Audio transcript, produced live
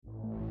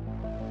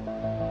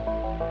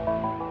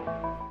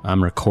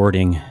I'm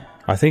recording.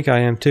 I think I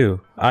am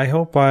too. I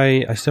hope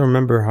I still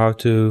remember how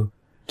to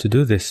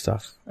do this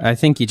stuff. I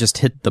think you just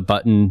hit the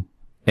button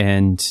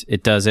and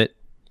it does it.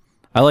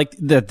 I like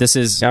that this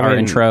is our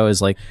intro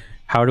is like,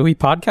 how do we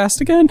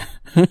podcast again?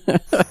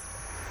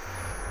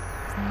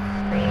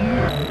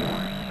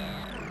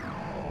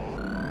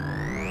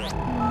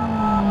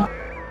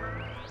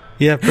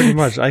 Yeah, pretty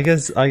much. I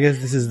guess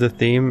this is the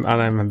theme,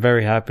 and I'm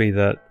very happy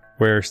that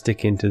we're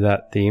sticking to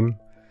that theme.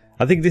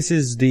 I think this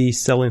is the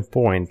selling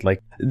point.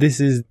 Like, this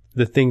is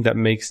the thing that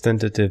makes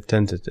tentative.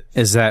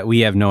 Is that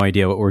we have no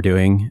idea what we're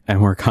doing, and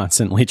we're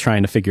constantly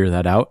trying to figure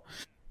that out.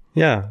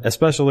 Yeah,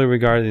 especially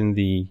regarding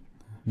the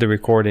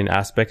recording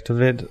aspect of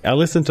it. I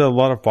listen to a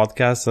lot of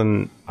podcasts,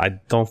 and I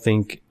don't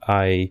think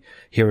I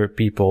hear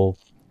people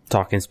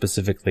talking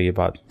specifically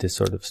about this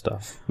sort of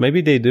stuff.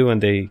 Maybe they do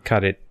and they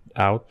cut it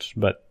out,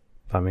 but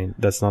I mean,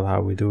 that's not how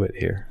we do it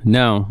here.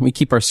 No, we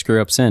keep our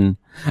screw-ups in.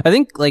 I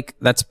think, like,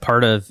 that's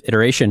part of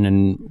iteration,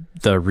 and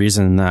the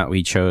reason that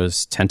we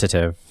chose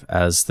tentative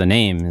as the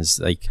name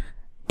is, like,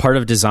 part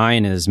of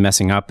design is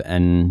messing up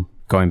and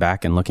going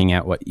back and looking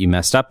at what you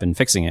messed up and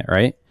fixing it,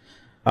 right?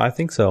 I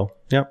think so.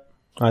 Yep,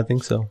 I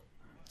think so.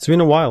 It's been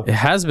a while. It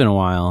has been a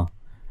while.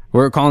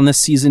 We're calling this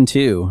Season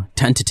 2.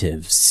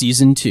 Tentative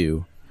Season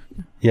 2.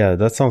 Yeah,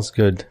 that sounds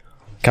good.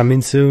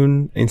 Coming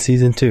soon in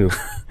Season 2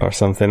 or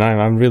something.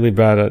 I'm really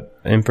bad at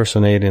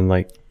impersonating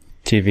like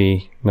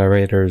TV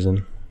narrators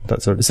and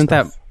that sort of stuff.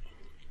 Isn't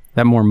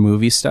that more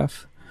movie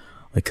stuff?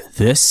 Like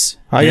this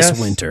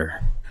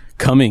winter,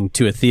 coming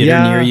to a theater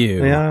near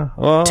you. Yeah.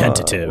 Well,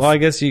 tentative. Well, I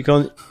guess you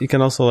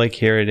can also like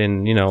hear it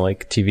in,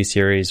 like TV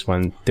series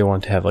when they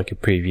want to have like a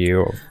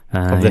preview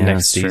of the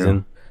next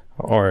season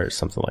or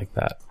something like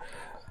that.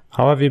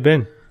 How have you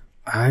been?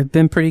 I've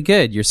been pretty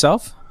good.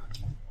 Yourself?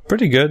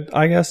 Pretty good,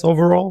 I guess,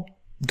 overall.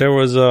 There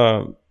was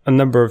a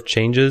number of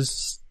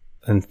changes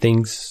and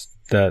things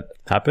that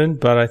happened,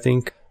 but I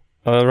think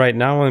right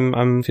now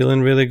I'm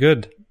feeling really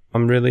good.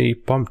 I'm really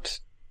pumped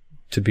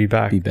to be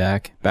back.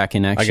 Back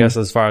in action. I guess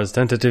as far as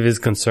tentative is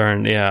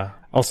concerned, yeah.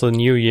 Also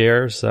new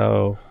year,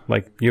 so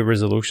like new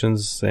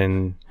resolutions.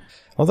 And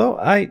although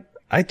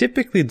I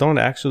typically don't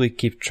actually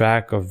keep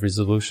track of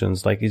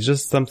resolutions, like it's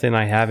just something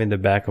I have in the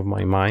back of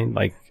my mind.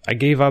 Like I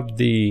gave up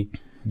the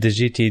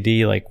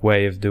GTD like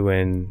way of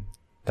doing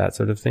that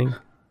sort of thing.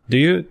 Do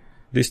you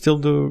still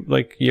do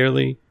like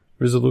yearly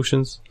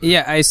resolutions?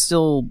 Yeah, I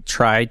still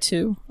try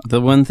to.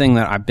 The one thing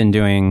that I've been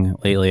doing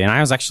lately, and I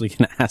was actually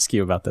going to ask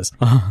you about this.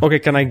 Okay,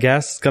 can I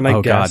guess?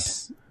 God.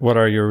 What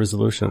are your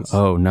resolutions?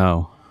 Oh,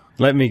 no.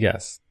 Let me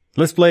guess.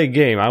 Let's play a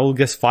game. I will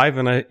guess 5,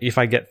 and if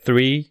I get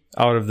 3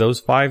 out of those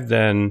 5,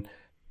 then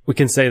we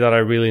can say that I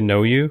really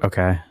know you.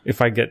 Okay.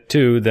 If I get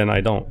 2, then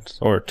I don't,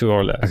 or 2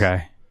 or less.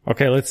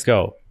 Okay, let's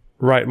go.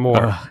 Write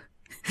more.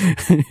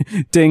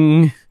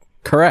 Ding.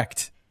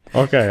 Correct.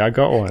 Okay, I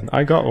got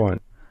one.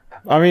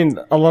 I mean,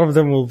 a lot of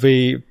them will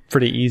be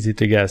pretty easy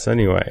to guess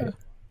anyway.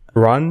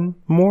 Run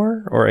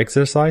more or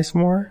exercise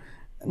more?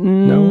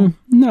 No.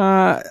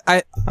 Nah.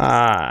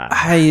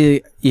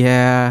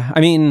 Yeah.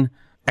 I mean,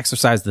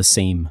 exercise the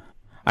same.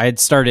 I had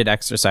started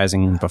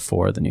exercising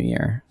before the new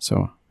year,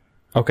 so.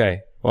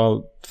 Okay.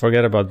 Well,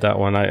 forget about that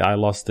one. I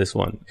lost this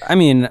one. I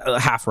mean,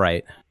 half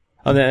right.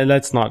 Oh, then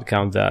let's not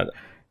count that.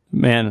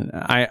 Man,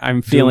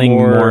 I'm feeling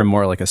more and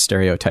more like a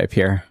stereotype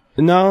here.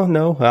 No.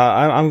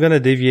 I'm going to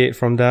deviate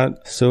from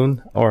that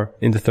soon, or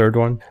in the third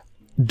one.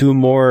 Do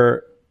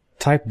more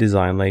type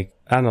design, like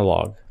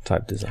analog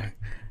type design.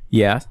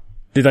 Yeah.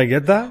 Did I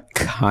get that?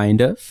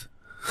 Kind of.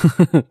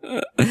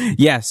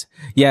 Yes.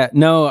 Yeah.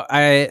 No,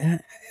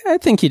 I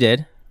think you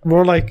did.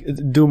 More like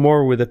do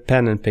more with a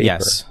pen and paper.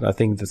 Yes. I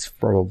think that's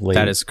probably...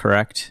 That is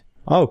correct.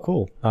 Oh,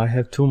 cool. I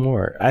have 2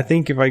 more. I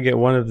think if I get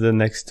one of the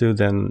next 2,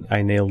 then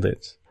I nailed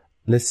it.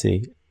 Let's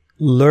see.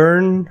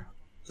 Learn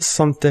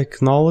some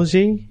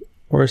technology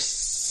or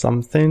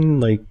something.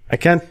 Like, I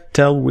can't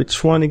tell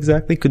which one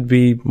exactly. Could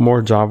be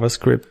more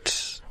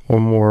JavaScript or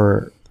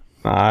more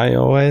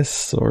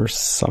iOS or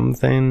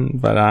something,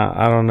 but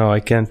I don't know. I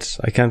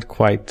can't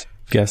quite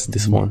guess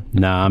this one.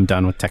 Nah, I'm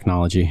done with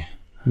technology.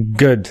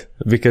 Good,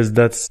 because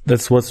that's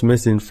what's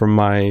missing from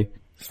my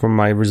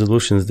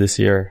resolutions this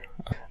year.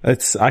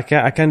 I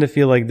kind of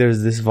feel like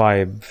there's this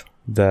vibe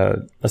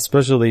that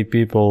especially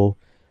people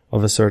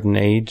of a certain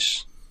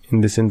age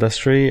in this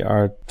industry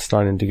are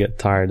starting to get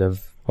tired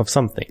of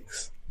some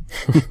things.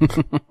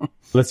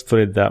 Let's put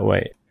it that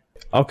way.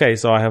 Okay,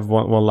 so I have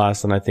one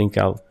last, and I think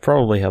I'll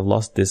probably have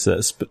lost this.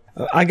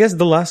 I guess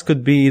the last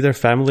could be either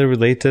family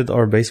related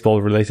or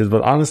baseball related,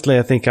 but honestly,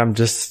 I think I'm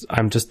just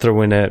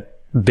throwing a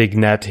big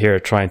net here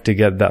trying to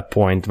get that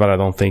point, but I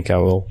don't think I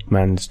will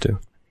manage to.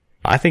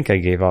 I think I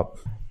gave up.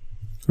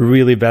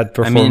 Really bad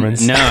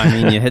performance. I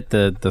mean, you hit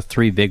the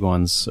 3 big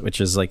ones, which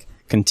is like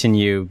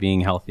continue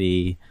being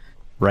healthy,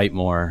 write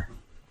more,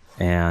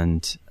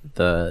 and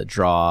the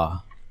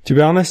draw. To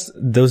be honest,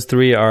 those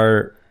 3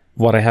 are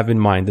what I have in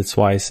mind. That's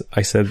why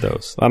I said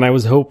those. And I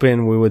was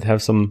hoping we would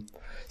have some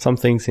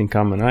things in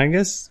common. I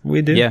guess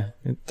we do. Yeah.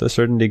 To a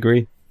certain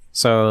degree.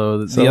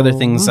 So the other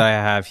things I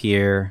have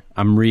here,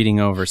 I'm reading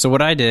over. So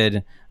what I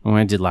did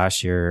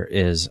last year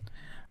is,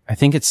 I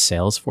think it's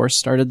Salesforce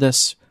started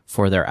this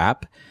for their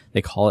app.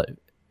 They call it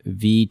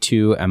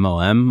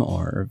V2MOM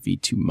or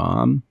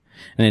V2MOM.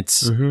 And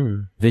it's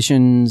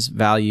visions,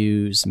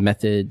 values,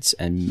 methods,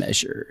 and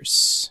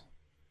measures.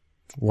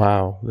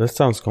 Wow, that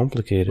sounds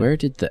complicated. Where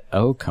did the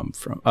O come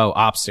from? Oh,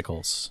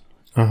 obstacles.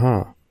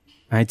 Uh-huh.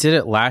 I did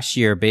it last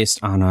year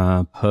based on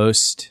a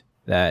post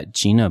that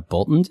Gina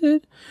Bolton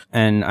did.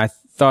 And I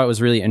thought it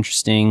was really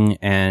interesting.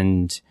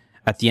 And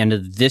at the end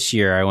of this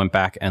year, I went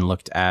back and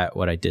looked at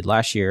what I did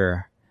last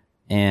year.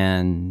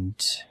 And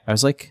I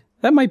was like,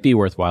 that might be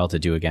worthwhile to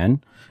do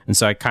again. And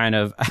so I kind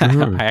of, I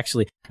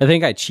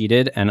think I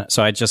cheated. And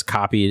so I just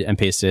copied and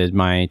pasted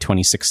my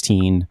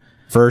 2016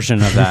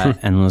 version of that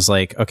and was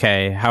like,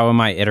 okay, how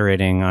am I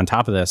iterating on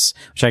top of this?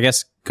 Which I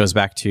guess goes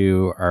back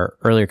to our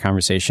earlier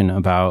conversation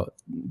about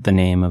the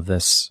name of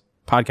this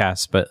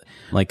podcast. But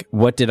like,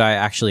 what did I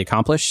actually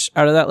accomplish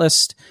out of that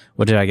list?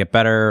 What did I get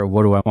better?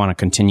 What do I want to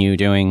continue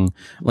doing?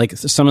 Like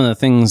some of the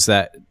things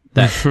that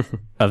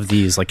of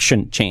these like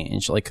shouldn't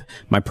change. Like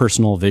my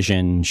personal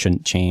vision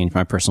shouldn't change.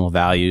 My personal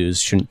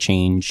values shouldn't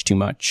change too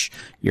much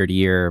year to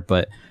year,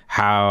 but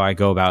how I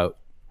go about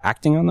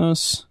acting on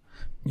those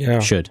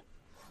should.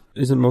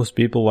 Isn't most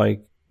people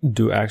like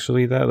do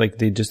actually that? Like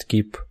they just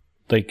keep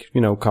like, you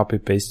know, copy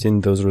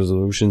pasting those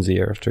resolutions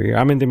year after year.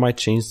 I mean, they might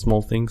change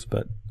small things,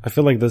 but I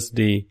feel like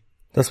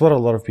that's what a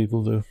lot of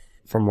people do,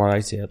 from what I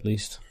see at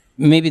least.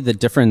 Maybe the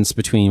difference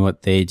between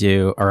what they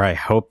do, or I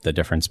hope the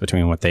difference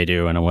between what they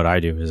do and what I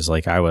do is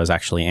like I was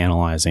actually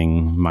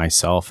analyzing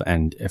myself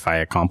and if I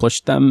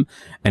accomplished them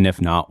and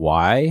if not,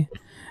 why.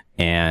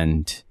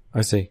 And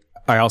I see.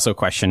 I also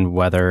questioned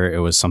whether it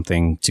was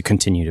something to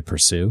continue to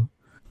pursue.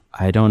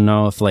 I don't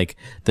know if like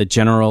the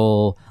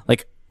general,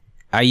 like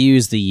I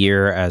use the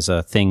year as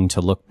a thing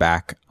to look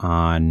back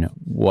on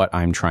what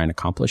I'm trying to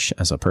accomplish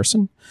as a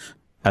person,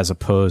 as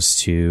opposed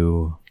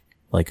to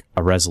like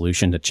a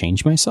resolution to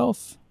change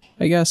myself,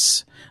 I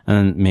guess.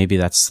 And maybe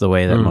that's the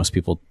way that most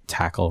people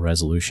tackle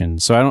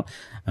resolutions. So I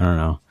don't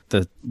know.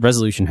 The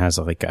resolution has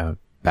like a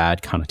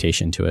bad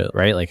connotation to it,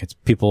 right? Like it's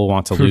people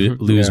want to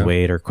lose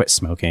weight or quit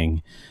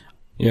smoking.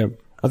 Yeah.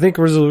 I think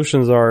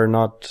resolutions are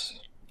not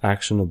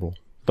actionable.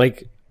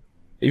 Like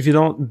if you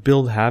don't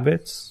build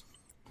habits,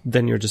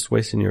 then you're just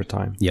wasting your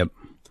time. Yep.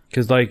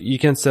 Because like you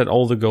can set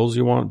all the goals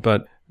you want,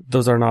 but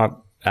those are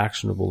not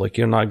actionable. Like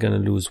you're not going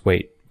to lose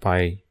weight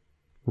by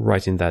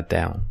writing that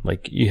down.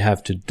 Like you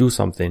have to do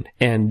something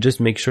and just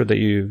make sure that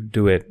you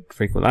do it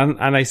frequently.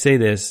 And I say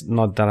this,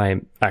 not that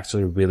I'm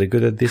actually really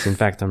good at this. In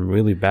fact, I'm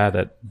really bad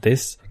at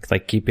this,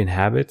 like keeping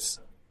habits.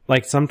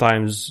 Like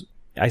sometimes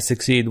I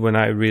succeed when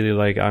I really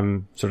like,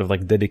 I'm sort of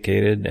like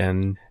dedicated,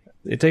 and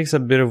it takes a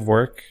bit of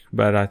work,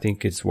 but I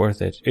think it's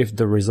worth it if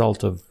the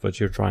result of what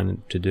you're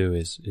trying to do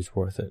is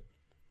worth it.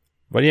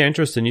 But yeah,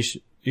 interesting.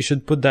 You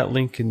should put that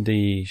link in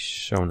the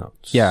show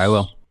notes. Yeah, I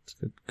will.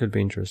 It could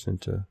be interesting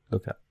to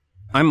look at.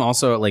 I'm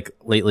also like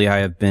lately I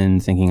have been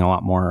thinking a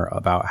lot more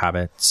about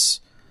habits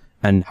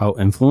and how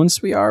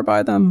influenced we are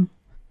by them.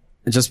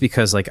 Just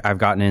because like I've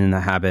gotten in the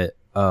habit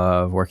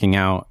of working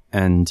out,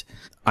 and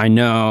I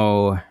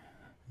know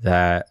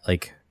that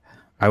like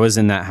I was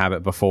in that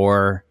habit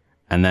before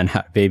and then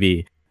had a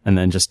baby, and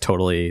then just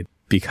totally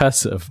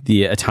because of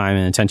the time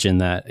and attention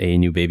that a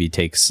new baby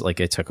takes,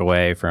 like it took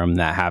away from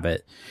that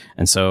habit.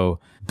 And so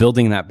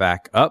building that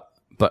back up,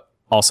 but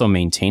also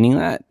maintaining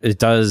that, it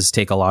does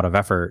take a lot of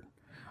effort,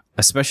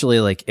 especially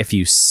like if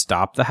you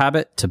stop the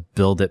habit to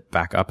build it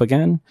back up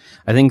again.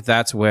 I think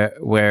that's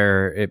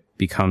where it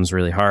becomes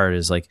really hard,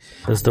 is like,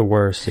 that's the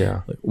worst.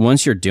 Yeah.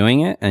 Once you're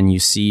doing it and you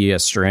see a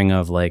string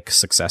of like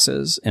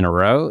successes in a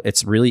row,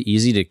 it's really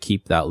easy to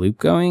keep that loop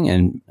going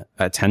and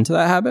attend to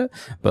that habit.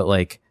 But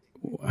like,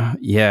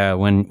 yeah,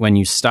 when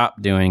you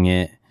stop doing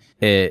it,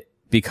 it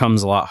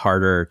becomes a lot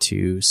harder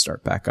to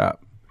start back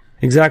up.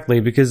 Exactly,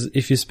 because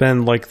if you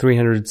spend like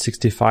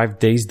 365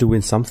 days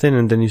doing something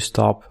and then you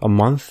stop a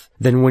month,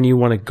 then when you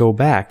want to go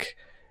back,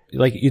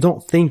 like you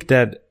don't think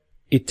that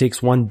it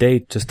takes one day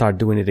to start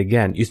doing it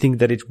again. You think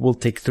that it will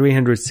take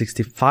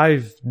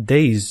 365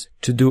 days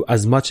to do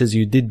as much as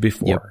you did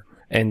before. Yep.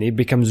 And it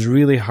becomes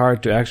really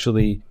hard to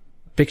actually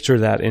picture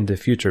that in the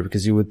future,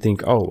 because you would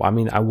think, oh, I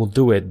mean, I will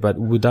do it, but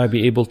would I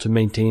be able to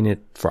maintain it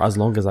for as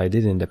long as I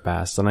did in the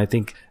past? And I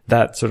think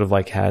that sort of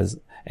like has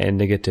a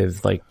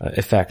negative like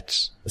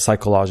effect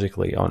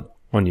psychologically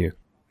on you.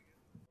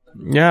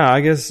 Yeah, I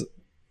guess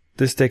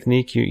this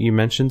technique you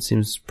mentioned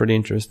seems pretty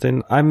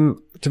interesting.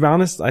 To be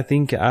honest, I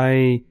think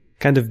I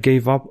kind of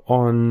gave up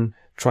on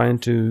trying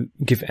to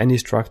give any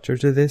structure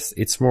to this.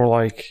 It's more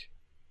like,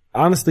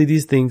 honestly,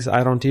 these things,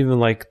 I don't even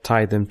like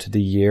tie them to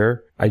the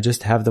year. I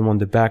just have them on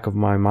the back of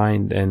my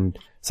mind, and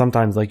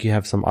sometimes like you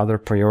have some other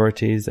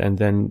priorities and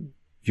then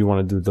you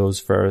want to do those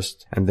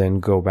first and then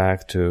go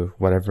back to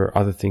whatever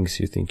other things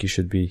you think you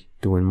should be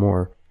doing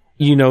more.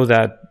 You know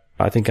that,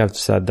 I think I've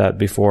said that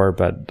before,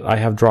 but I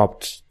have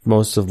dropped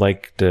most of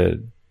like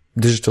the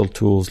digital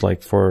tools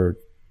like for,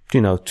 you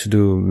know,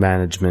 to-do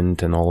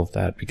management and all of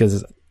that,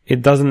 because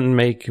it doesn't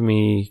make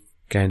me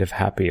kind of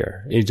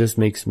happier. It just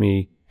makes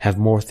me have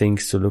more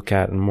things to look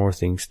at and more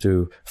things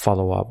to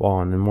follow up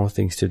on and more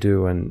things to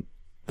do. And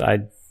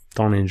I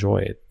don't enjoy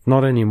it.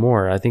 Not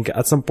anymore. I think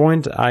at some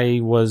point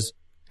I was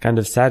kind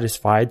of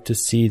satisfied to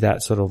see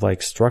that sort of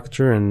like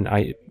structure, and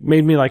I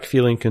made me like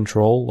feel in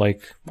control,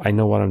 like I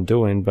know what I'm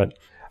doing, but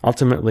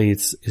ultimately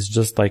it's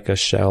just like a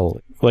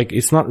shell. Like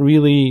it's not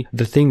really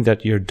the thing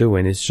that you're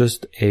doing. It's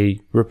just a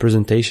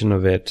representation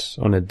of it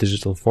on a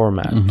digital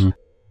format. Mm-hmm.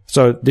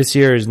 So this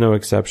year is no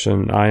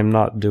exception. I am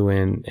not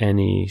doing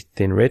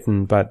anything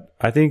written, but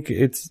I think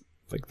it's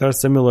like there are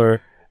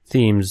similar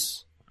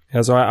themes.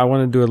 So I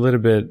want to do a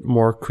little bit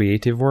more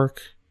creative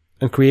work,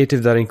 and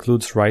creative that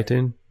includes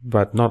writing,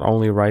 but not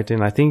only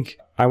writing. I think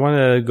I want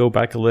to go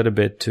back a little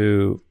bit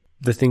to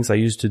the things I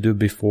used to do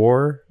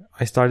before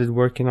I started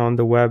working on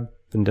the web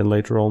and then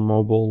later on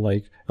mobile,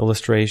 like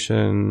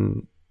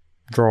illustration,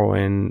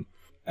 drawing.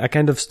 I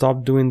kind of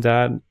stopped doing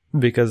that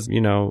because,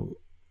 you know,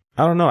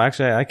 I don't know.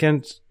 Actually, I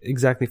can't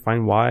exactly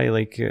find why,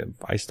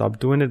 I stopped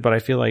doing it, but I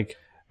feel like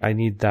I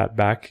need that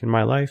back in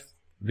my life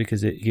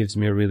because it gives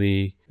me a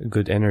really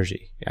good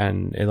energy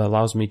and it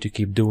allows me to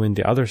keep doing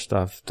the other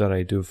stuff that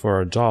I do for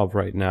a job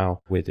right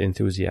now with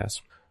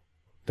enthusiasm.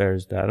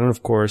 There's that. And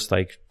of course,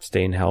 like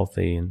staying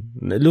healthy, and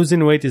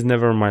losing weight is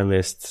never on my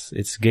list.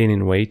 It's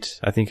gaining weight.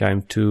 I think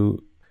I'm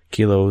 2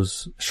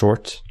 kilos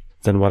short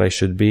than what I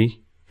should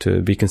be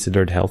to be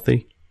considered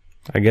healthy.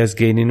 I guess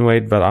gaining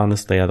weight, but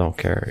honestly, I don't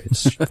care.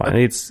 It's fine.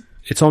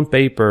 It's on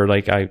paper.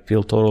 Like I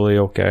feel totally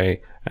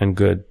okay and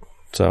good.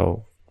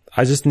 So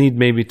I just need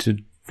maybe to,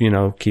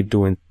 keep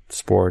doing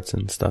sports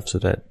and stuff so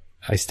that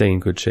I stay in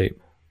good shape.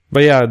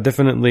 But yeah,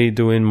 definitely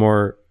doing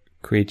more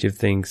creative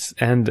things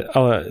and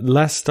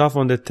less stuff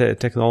on the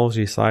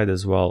technology side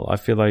as well. I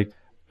feel like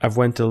I've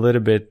went not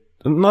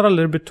a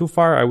little bit too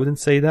far. I wouldn't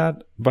say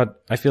that,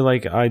 but I feel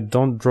like I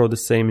don't draw the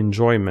same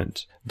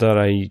enjoyment that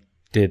I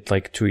did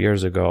like 2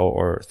 years ago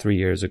or 3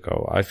 years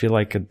ago. I feel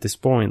like at this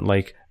point,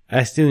 like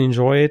I still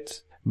enjoy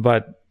it,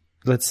 but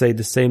let's say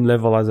the same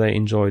level as I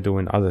enjoy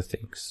doing other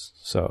things.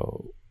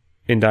 So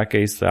in that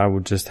case, I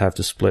would just have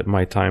to split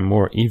my time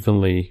more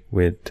evenly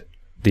with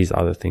these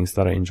other things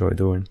that I enjoy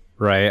doing.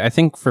 Right. I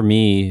think for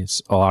me,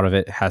 a lot of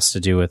it has to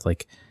do with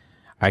like,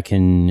 I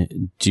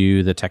can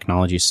do the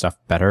technology stuff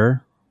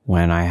better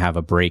when I have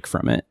a break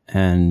from it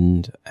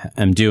and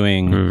I'm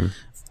doing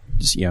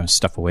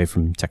stuff away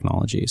from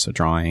technology. So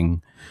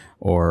drawing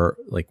or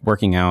like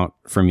working out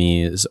for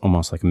me is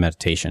almost like a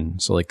meditation.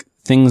 So like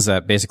things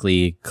that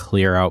basically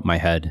clear out my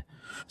head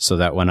so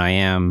that when I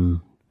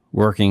am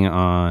working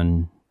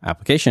on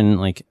application,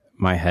 like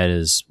my head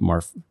is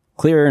more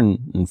clear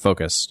and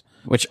focused,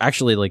 which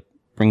actually like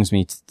brings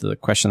me to the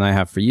question I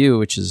have for you,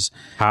 which is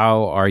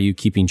how are you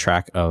keeping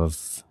track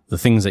of the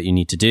things that you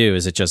need to do?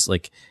 Is it just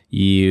like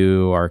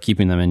you are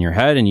keeping them in your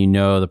head and you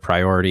know the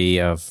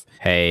priority of,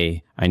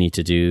 hey, I need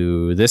to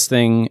do this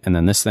thing and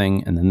then this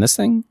thing and then this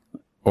thing?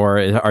 Or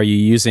are you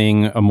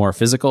using a more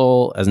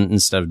physical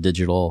instead of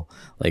digital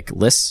like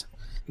lists?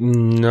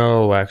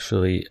 No,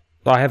 actually.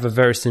 I have a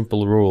very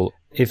simple rule.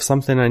 If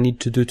something I need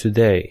to do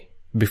today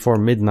before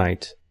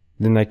midnight,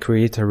 then I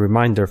create a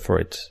reminder for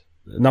it.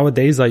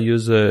 Nowadays, I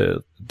use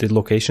the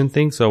location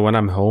thing. So when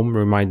I'm home,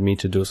 remind me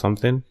to do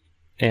something.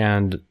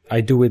 And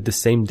I do it the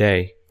same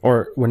day.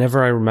 Or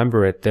whenever I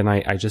remember it, then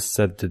I just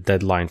set the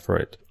deadline for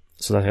it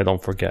so that I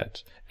don't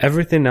forget.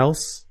 Everything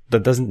else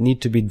that doesn't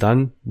need to be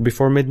done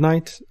before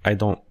midnight, I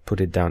don't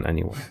put it down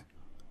anywhere.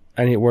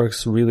 And it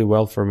works really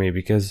well for me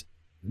because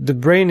the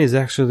brain is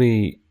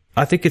actually,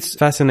 I think it's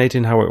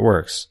fascinating how it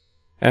works.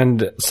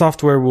 And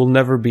software will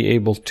never be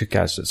able to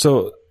catch it.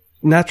 So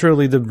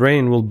naturally, the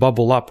brain will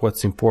bubble up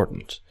what's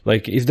important.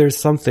 Like if there's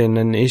something,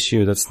 an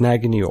issue that's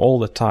nagging you all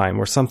the time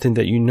or something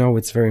that you know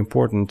it's very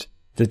important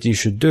that you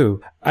should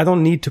do, I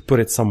don't need to put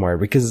it somewhere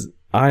because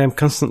I am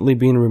constantly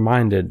being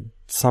reminded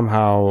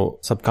somehow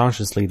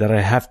subconsciously that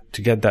I have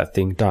to get that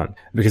thing done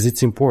because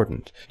it's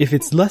important. If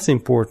it's less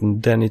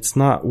important, then it's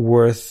not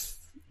worth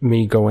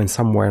me going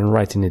somewhere and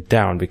writing it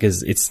down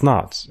because it's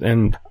not.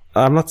 And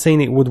I'm not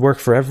saying it would work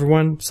for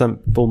everyone. Some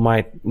people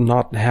might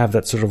not have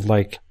that sort of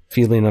like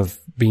feeling of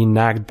being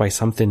nagged by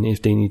something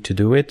if they need to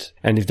do it.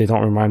 And if they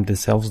don't remind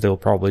themselves, they'll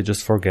probably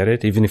just forget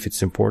it, even if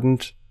it's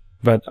important.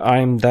 But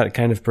I'm that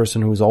kind of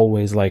person who's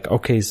always like,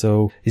 okay,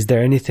 so is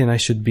there anything I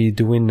should be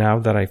doing now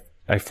that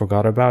I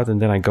forgot about?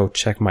 And then I go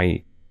check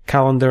my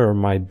calendar or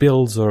my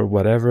bills or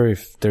whatever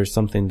if there's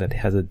something that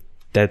has a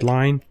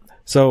deadline.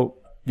 So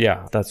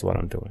yeah, that's what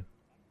I'm doing.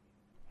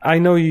 I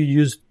know you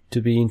used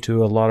to be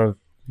into a lot of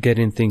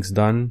getting things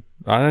done.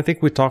 And I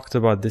think we talked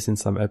about this in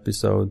some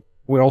episode.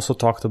 We also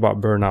talked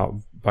about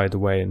burnout, by the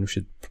way, and we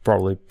should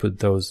probably put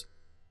those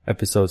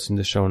episodes in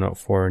the show note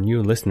for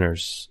new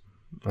listeners.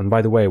 And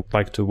by the way, I'd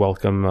like to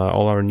welcome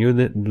all our new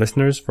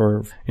listeners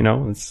for,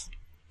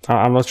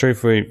 I'm not sure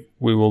if we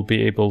will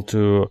be able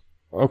to.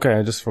 Okay,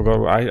 I just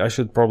forgot. I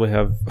should probably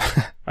have,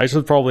 I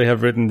should probably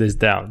have written this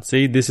down.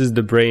 See, this is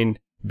the brain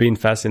being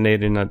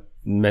fascinated and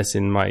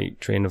messing my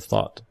train of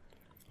thought.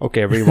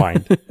 Okay,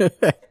 rewind.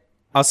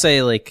 I'll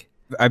say like,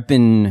 I've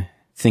been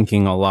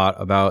thinking a lot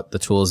about the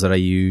tools that I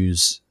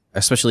use,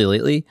 especially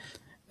lately.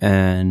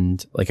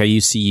 And like I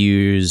used to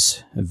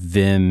use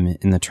Vim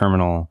in the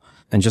terminal,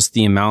 and just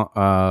the amount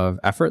of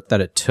effort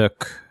that it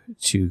took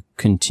to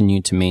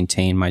continue to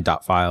maintain my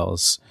dot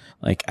files.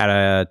 Like at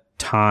a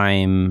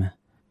time,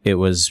 it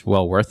was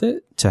well worth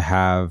it to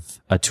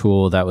have a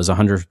tool that was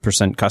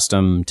 100%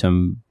 custom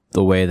to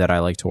the way that I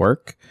like to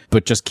work.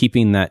 But just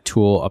keeping that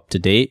tool up to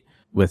date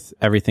with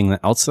everything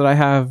else that I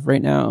have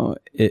right now,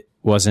 it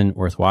wasn't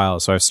worthwhile.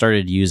 So I've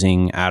started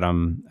using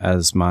Atom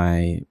as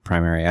my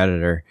primary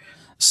editor.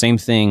 Same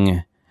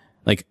thing,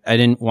 like I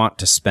didn't want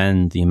to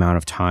spend the amount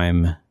of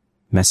time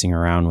messing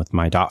around with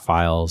my dot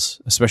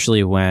files,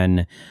 especially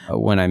when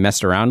I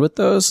messed around with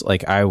those,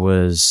 like I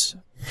was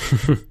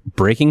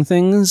breaking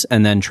things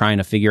and then trying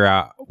to figure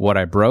out what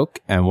I broke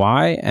and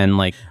why, and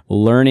like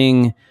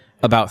learning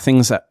about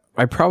things that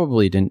I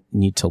probably didn't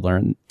need to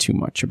learn too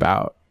much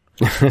about.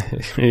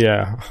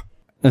 Yeah.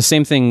 The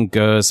same thing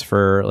goes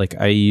for like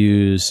I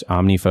use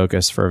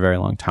OmniFocus for a very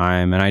long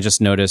time, and I just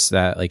noticed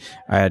that like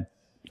I had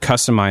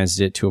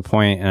customized it to a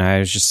point and I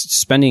was just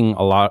spending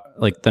a lot.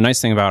 Like the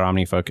nice thing about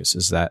OmniFocus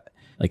is that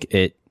like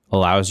it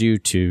allows you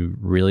to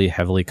really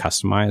heavily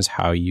customize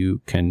how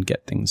you can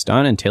get things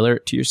done and tailor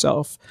it to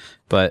yourself.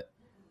 But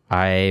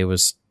I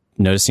was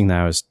noticing that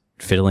I was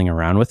fiddling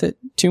around with it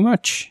too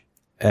much.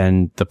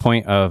 And the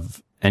point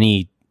of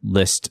any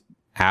list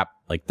app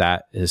like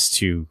that is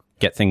to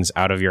get things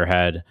out of your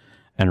head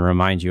and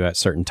remind you at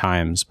certain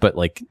times. But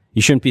like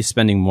you shouldn't be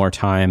spending more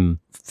time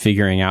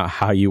figuring out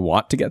how you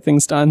want to get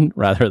things done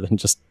rather than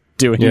just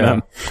doing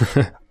them.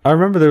 I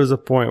remember there was a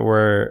point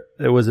where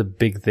it was a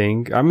big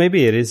thing, or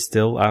maybe it is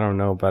still, I don't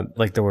know, but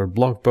like there were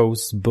blog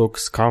posts,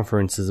 books,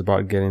 conferences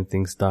about getting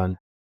things done.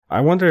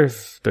 I wonder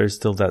if there's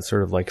still that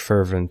sort of like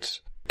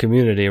fervent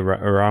community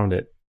around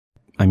it.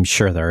 I'm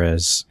sure there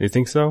is. You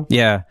think so?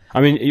 Yeah.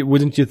 I mean,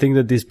 wouldn't you think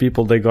that these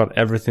people, they got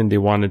everything they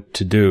wanted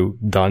to do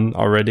done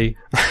already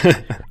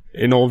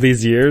in all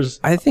these years?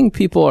 I think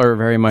people are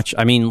very much,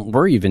 I mean,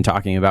 we're even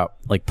talking about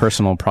like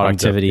personal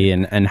productivity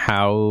and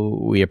how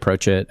we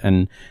approach it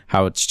and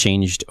how it's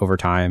changed over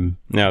time.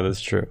 Yeah,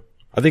 that's true.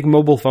 I think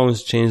mobile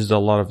phones changed a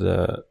lot of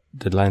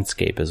the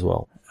landscape as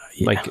well.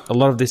 Yeah. Like a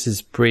lot of this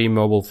is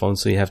pre-mobile phone,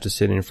 so you have to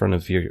sit in front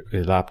of your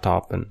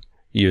laptop and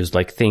use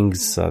like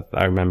Things.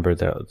 I remember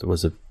there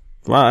was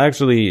well,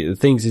 actually,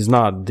 Things is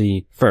not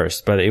the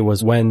first, but it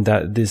was when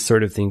this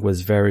sort of thing was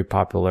very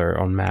popular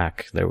on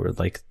Mac. There were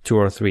like 2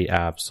 or 3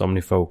 apps,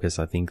 OmniFocus,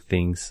 I think,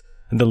 Things.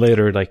 And then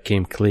later, like,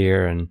 came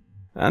Clear, and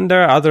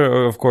there are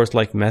other, of course,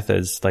 like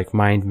methods, like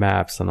mind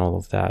maps and all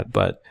of that.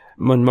 But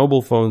when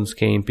mobile phones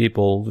came,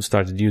 people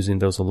started using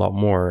those a lot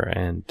more.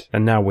 And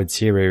now with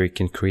Siri, we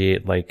can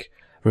create like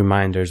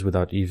reminders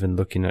without even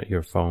looking at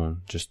your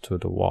phone, just to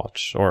the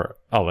watch or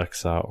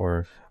Alexa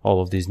or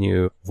all of these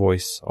new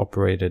voice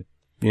operated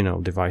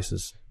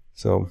devices.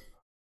 So,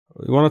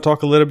 you want to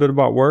talk a little bit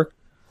about work?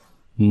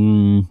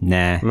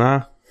 Nah.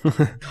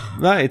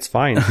 Nah, it's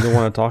fine. If you don't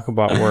want to talk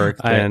about work,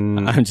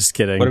 then I'm just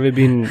kidding. What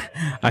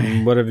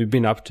have you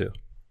been up to?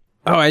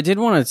 Oh, I did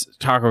want to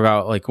talk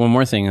about like one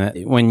more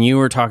thing. When you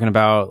were talking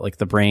about like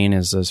the brain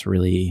is this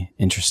really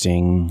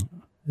interesting,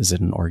 is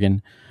it an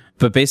organ?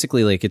 But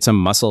basically like it's a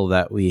muscle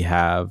that we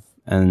have.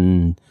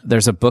 And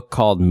there's a book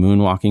called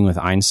Moonwalking with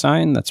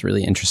Einstein that's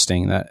really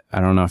interesting that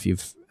I don't know if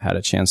you've had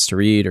a chance to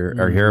read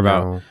or hear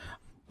about,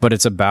 but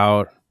it's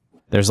about,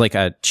 there's like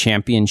a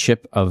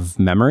championship of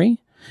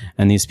memory,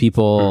 and these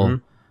people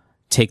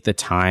take the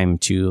time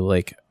to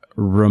like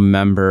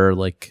remember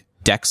like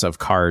decks of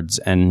cards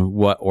and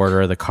what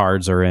order the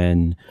cards are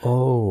in.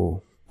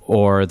 Oh.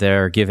 Or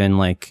they're given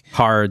like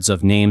cards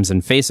of names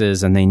and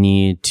faces and they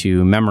need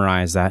to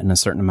memorize that in a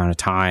certain amount of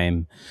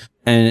time.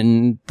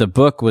 And the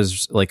book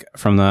was like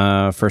from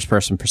the first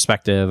person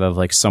perspective of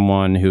like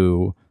someone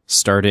who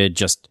started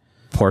just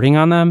porting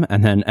on them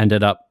and then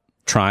ended up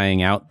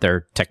trying out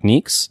their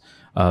techniques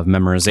of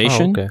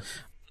memorization. Oh, okay.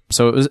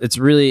 So it's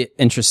a really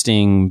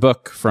interesting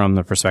book from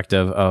the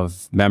perspective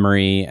of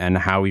memory and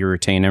how we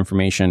retain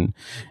information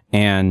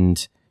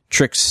and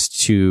tricks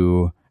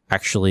to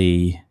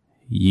actually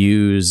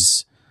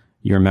use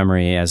your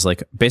memory as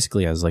like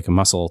basically as like a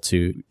muscle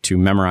to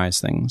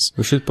memorize things.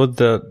 We should put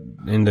that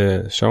in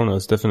the show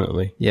notes,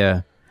 definitely.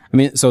 Yeah. I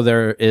mean, so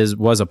there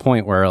was a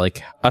point where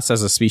like us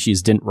as a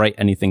species didn't write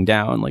anything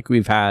down. Like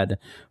we've had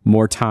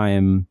more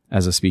time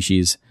as a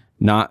species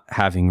not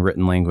having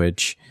written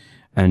language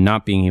and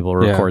not being able to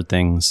record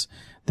things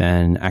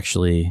than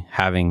actually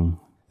having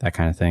that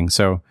kind of thing.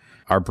 So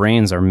our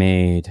brains are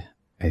made,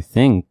 I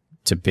think,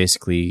 to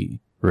basically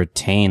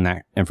retain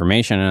that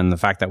information. And the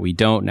fact that we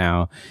don't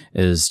now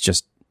is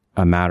just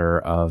a matter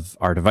of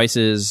our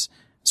devices,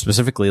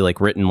 specifically like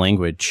written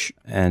language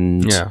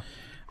and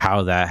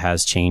how that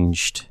has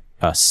changed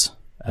us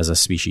as a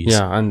species.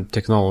 Yeah, and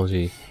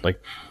technology, like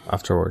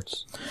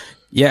afterwards.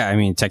 Yeah, I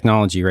mean,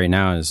 technology right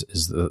now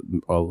is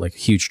like a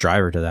huge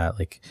driver to that.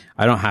 Like,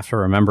 I don't have to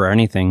remember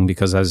anything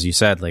because, as you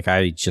said, like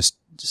I just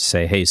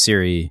say, "Hey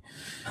Siri,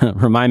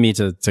 remind me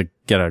to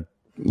get a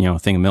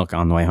thing of milk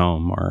on the way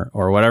home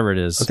or whatever it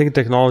is. I think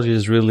technology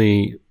is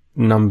really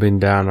numbing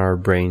down our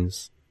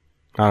brains.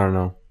 I don't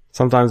know.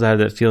 Sometimes I have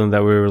that feeling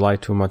that we rely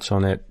too much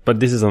on it, but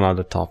this is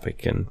another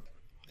topic. And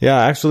yeah,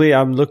 actually,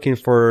 I'm looking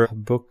for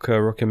book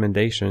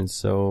recommendations.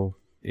 So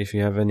if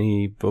you have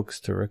any books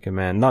to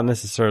recommend, not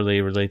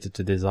necessarily related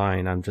to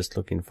design, I'm just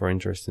looking for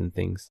interesting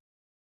things.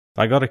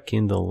 I got a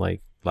Kindle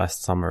like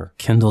last summer.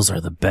 Kindles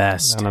are the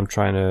best. And I'm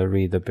trying to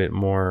read a bit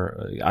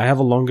more. I have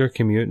a longer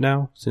commute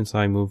now since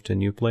I moved to a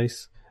new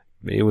place.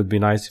 It would be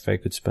nice if I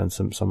could spend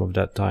some of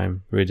that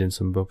time reading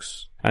some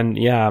books. And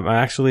yeah, I'm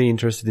actually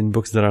interested in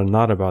books that are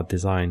not about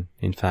design,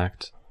 in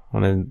fact. I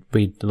want to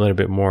read a little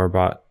bit more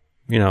about,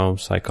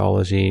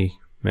 psychology,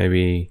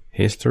 maybe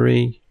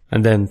history,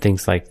 and then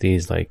things like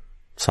these, like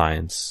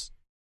science.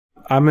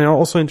 I'm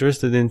also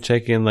interested in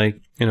checking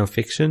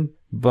fiction,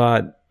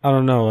 but I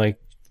don't know,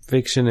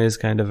 fiction is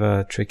kind of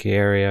a tricky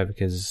area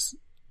because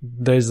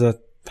there's a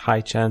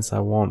high chance I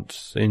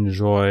won't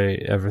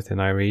enjoy everything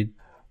I read.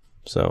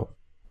 So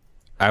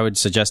I would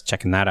suggest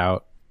checking that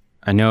out.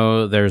 I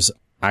know there's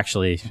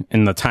actually,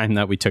 in the time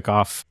that we took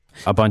off,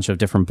 a bunch of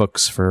different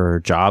books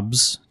for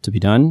jobs to be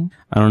done.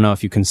 I don't know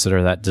if you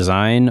consider that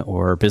design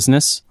or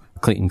business.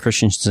 Clayton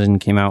Christensen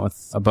came out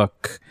with a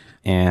book.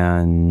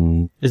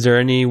 And is there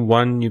any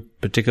one you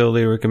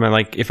particularly recommend?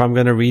 Like, if I'm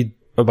going to read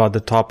about the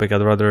topic,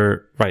 I'd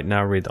rather right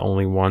now read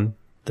only one.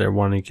 There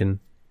one you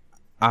can...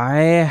 I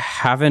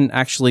haven't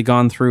actually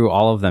gone through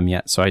all of them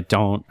yet, so I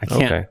can't.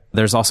 Okay.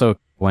 There's also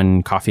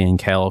When Coffee and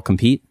Kale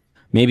Compete.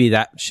 Maybe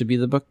that should be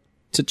the book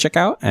to check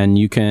out, and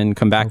you can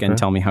come back and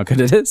tell me how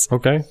good it is.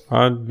 Okay,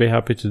 I'd be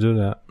happy to do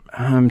that.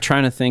 I'm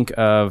trying to think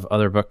of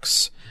other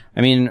books.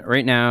 I mean,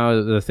 right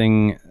now, the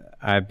thing...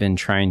 I've been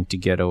trying to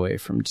get away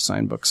from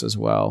design books as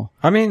well.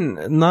 I mean,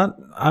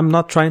 I'm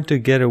not trying to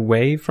get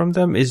away from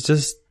them. It's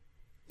just,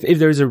 if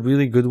there's a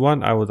really good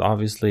one, I would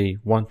obviously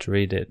want to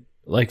read it.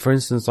 Like, for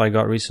instance, I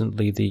got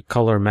recently the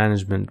color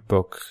management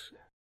book.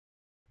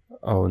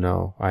 Oh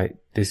no,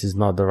 this is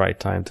not the right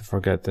time to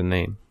forget the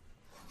name.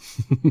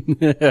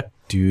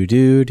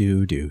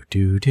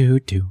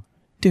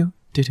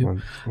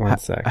 One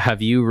sec.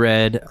 Have you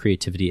read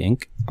Creativity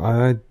Inc.?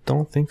 I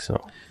don't think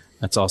so.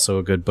 That's also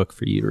a good book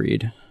for you to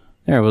read.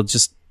 There, well,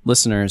 just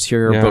listeners,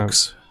 here are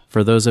books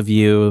for those of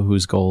you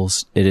whose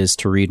goals it is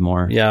to read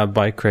more. Yeah,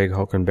 by Craig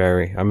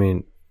Hockenberry. I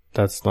mean,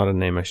 that's not a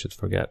name I should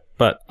forget.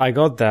 But I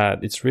got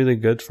that. It's really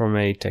good from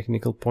a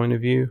technical point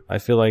of view. I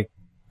feel like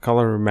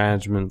color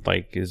management,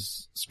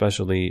 is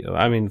especially,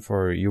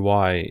 for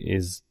UI,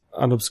 is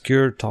an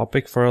obscure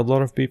topic for a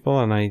lot of people.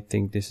 And I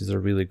think this is a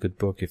really good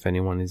book if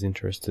anyone is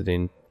interested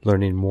in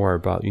learning more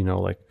about,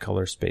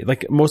 color space.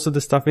 Most of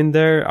the stuff in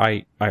there,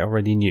 I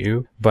already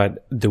knew,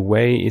 but the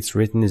way it's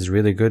written is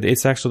really good.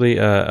 It's actually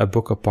a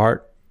book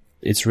apart.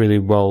 It's really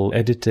well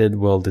edited,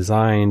 well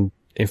designed.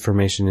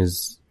 Information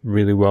is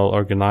really well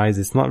organized.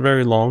 It's not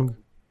very long.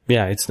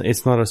 Yeah,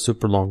 it's not a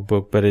super long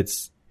book, but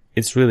it's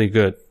really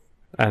good.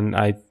 And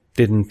I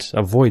didn't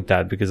avoid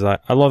that because I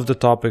love the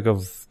topic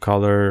of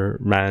color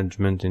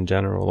management in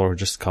general, or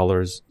just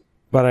colors,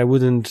 but I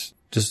wouldn't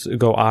just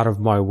go out of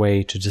my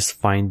way to just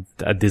find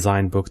a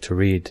design book to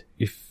read,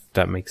 if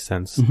that makes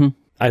sense. Mm-hmm.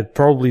 I'd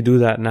probably do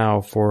that now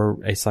for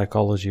a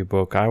psychology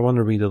book. I want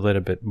to read a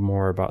little bit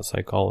more about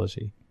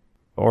psychology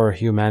or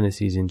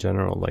humanities in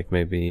general,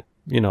 maybe,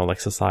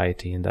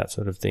 society and that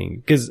sort of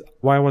thing. Because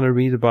why I want to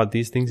read about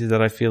these things is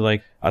that I feel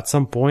like at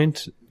some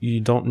point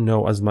you don't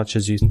know as much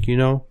as you think you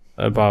know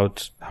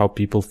about how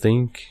people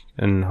think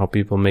and how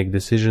people make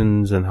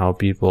decisions and how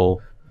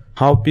people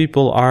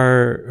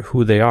are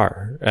who they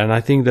are. And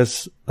I think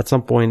that's, at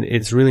some point,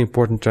 it's really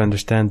important to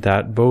understand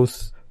that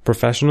both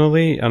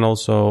professionally and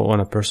also on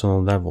a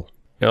personal level.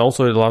 It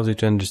allows you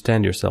to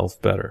understand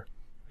yourself better.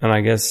 And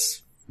I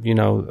guess,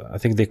 I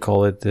think they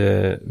call it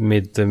the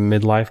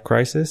midlife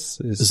crisis.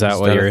 Is that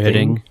what you're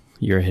hitting?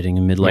 You're hitting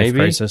a midlife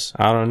crisis?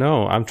 I don't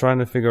know. I'm trying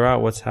to figure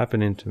out what's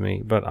happening to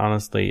me, but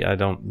honestly, I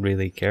don't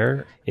really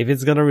care. If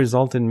it's going to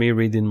result in me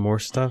reading more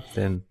stuff,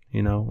 then,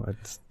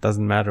 it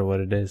doesn't matter what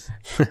it is.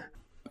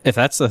 If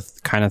that's the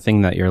kind of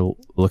thing that you're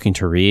looking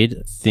to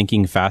read,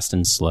 Thinking Fast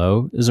and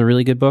Slow is a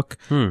really good book.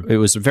 It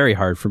was very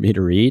hard for me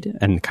to read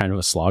and kind of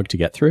a slog to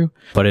get through,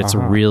 but it's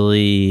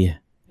really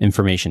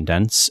information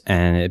dense,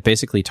 and it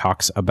basically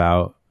talks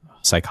about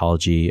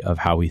psychology of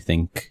how we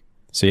think.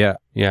 So yeah,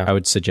 I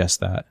would suggest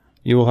that.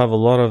 You will have a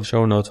lot of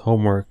show notes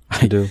homework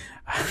to do.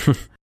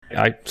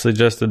 I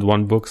suggested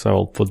one book, so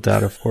I'll put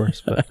that, of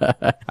course. But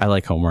I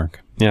like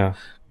homework. Yeah.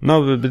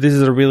 No, but this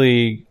is a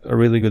really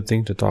good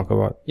thing to talk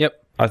about. Yep.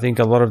 I think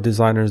a lot of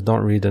designers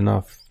don't read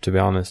enough, to be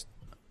honest.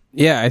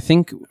 Yeah, I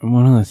think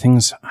one of the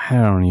things, I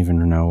don't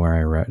even know where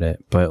I read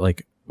it, but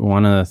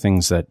one of the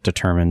things that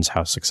determines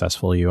how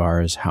successful you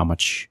are is how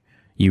much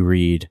you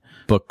read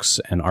books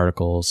and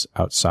articles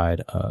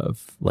outside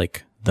of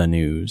the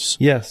news.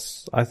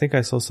 Yes, I think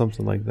I saw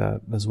something like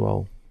that as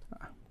well.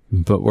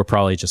 But we're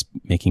probably just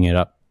making it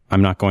up.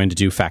 I'm not going to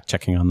do fact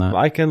checking on that.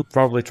 I can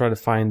probably try to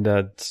find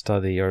that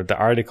study or the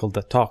article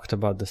that talked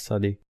about the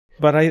study.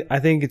 But I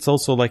think it's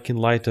also like in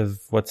light of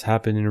what's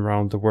happening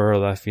around the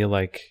world, I feel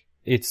like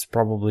it's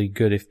probably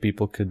good if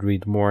people could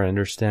read more and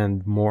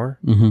understand more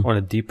on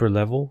a deeper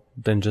level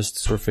than just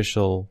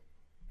superficial,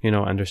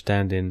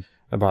 understanding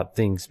about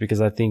things.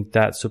 Because I think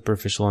that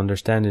superficial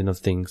understanding of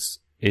things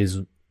is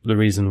the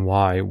reason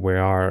why we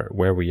are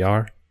where we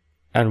are.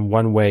 And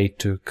one way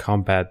to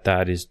combat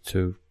that is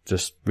to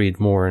just read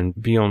more and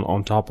be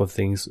on top of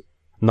things,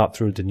 not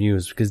through the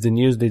news. Because the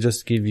news, they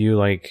just give you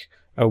like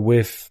a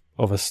whiff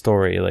of a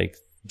story, like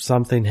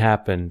something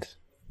happened.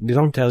 They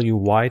don't tell you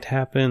why it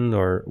happened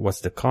or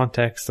what's the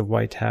context of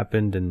why it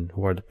happened and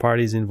who are the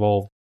parties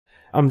involved.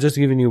 I'm just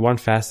giving you one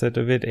facet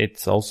of it.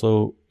 It's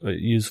also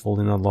useful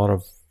in a lot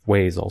of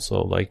ways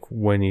also. Like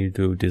when you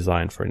do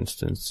design, for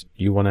instance,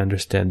 you want to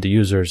understand the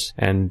users,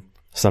 and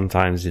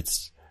sometimes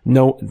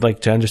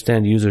to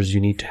understand users,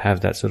 you need to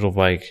have that sort of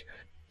like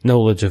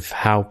knowledge of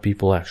how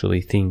people actually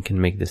think and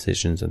make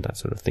decisions and that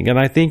sort of thing. And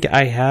I think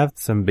I have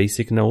some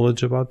basic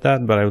knowledge about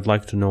that, but I would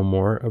like to know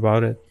more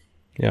about it.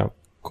 Yeah.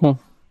 Cool.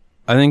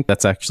 I think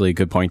that's actually a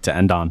good point to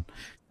end on.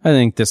 I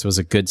think this was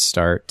a good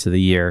start to the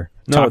year,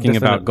 talking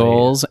about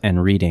goals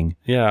and reading.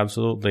 Yeah,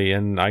 absolutely.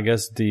 And I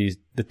guess the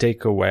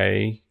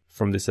takeaway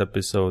from this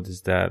episode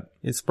is that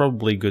it's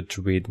probably good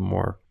to read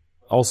more.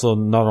 Also,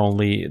 not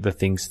only the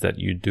things that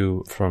you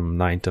do from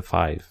 9 to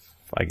 5,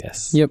 I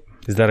guess. Yep.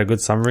 Is that a good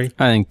summary?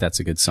 I think that's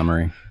a good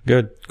summary.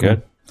 Good.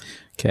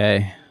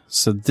 Okay.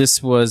 So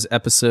this was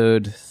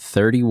episode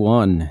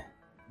 31.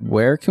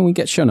 Where can we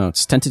get show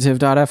notes?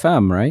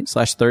 Tentative.fm, right?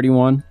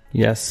 /31.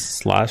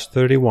 Yes,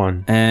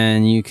 /31.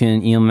 And you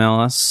can email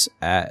us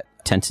at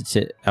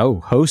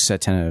hosts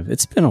at tentative.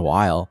 It's been a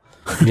while.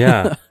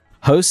 Yeah.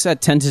 Hosts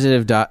at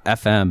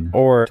tentative.fm.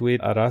 Or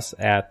tweet at us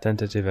at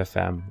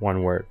tentativefm,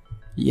 one word.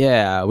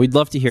 Yeah, we'd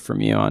love to hear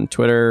from you on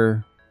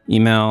Twitter,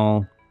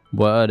 email,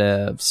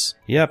 whatevs.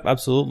 Yep,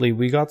 absolutely.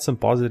 We got some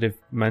positive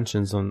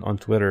mentions on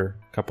Twitter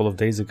a couple of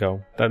days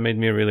ago. That made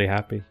me really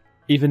happy.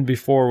 Even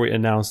before we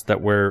announced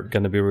that we're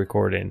going to be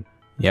recording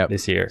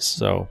this year.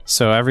 So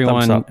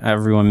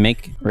everyone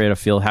make Rado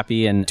feel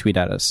happy and tweet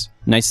at us.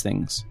 Nice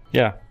things.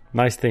 Yeah,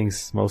 nice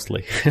things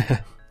mostly.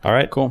 All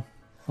right. Cool.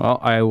 Well,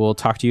 I will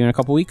talk to you in a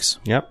couple weeks.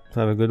 Yep,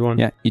 have a good one.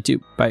 Yeah, you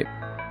too. Bye.